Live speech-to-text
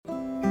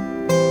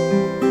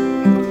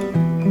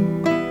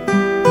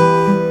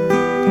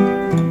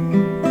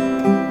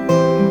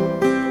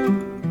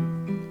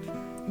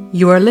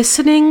You are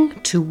listening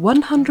to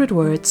 100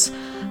 Words,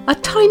 a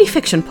tiny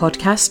fiction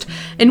podcast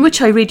in which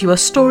I read you a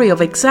story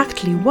of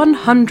exactly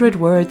 100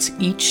 words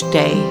each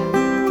day.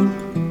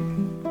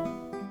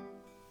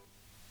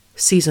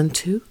 Season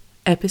 2,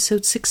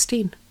 Episode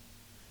 16.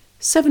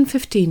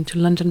 7:15 to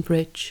London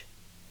Bridge.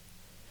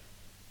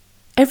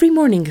 Every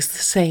morning is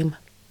the same.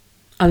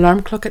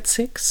 Alarm clock at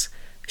 6,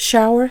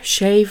 shower,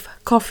 shave,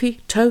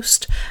 coffee,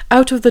 toast,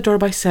 out of the door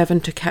by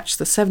 7 to catch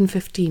the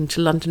 7:15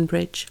 to London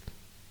Bridge.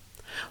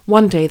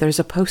 One day there's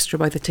a poster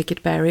by the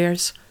ticket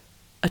barriers,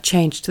 a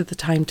change to the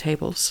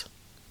timetables.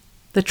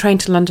 The train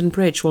to London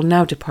Bridge will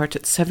now depart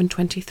at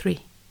 7:23.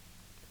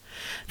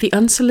 The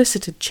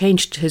unsolicited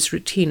change to his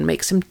routine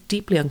makes him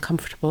deeply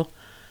uncomfortable.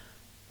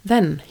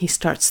 Then he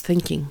starts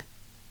thinking,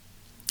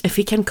 if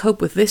he can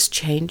cope with this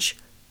change,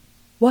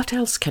 what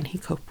else can he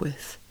cope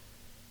with?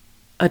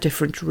 A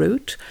different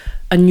route?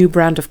 A new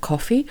brand of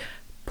coffee?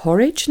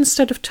 Porridge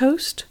instead of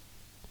toast?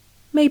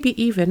 Maybe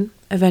even,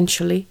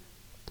 eventually,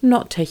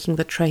 not taking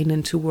the train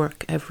into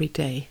work every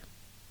day.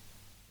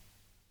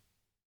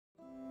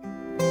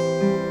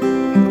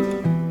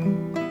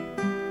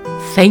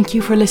 Thank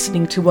you for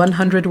listening to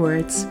 100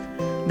 Words.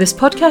 This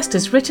podcast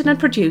is written and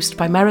produced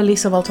by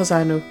Marilisa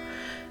Valtazano.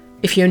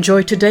 If you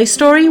enjoyed today's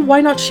story,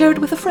 why not share it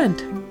with a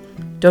friend?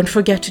 Don't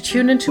forget to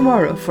tune in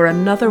tomorrow for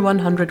another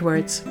 100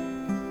 Words.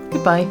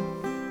 Goodbye.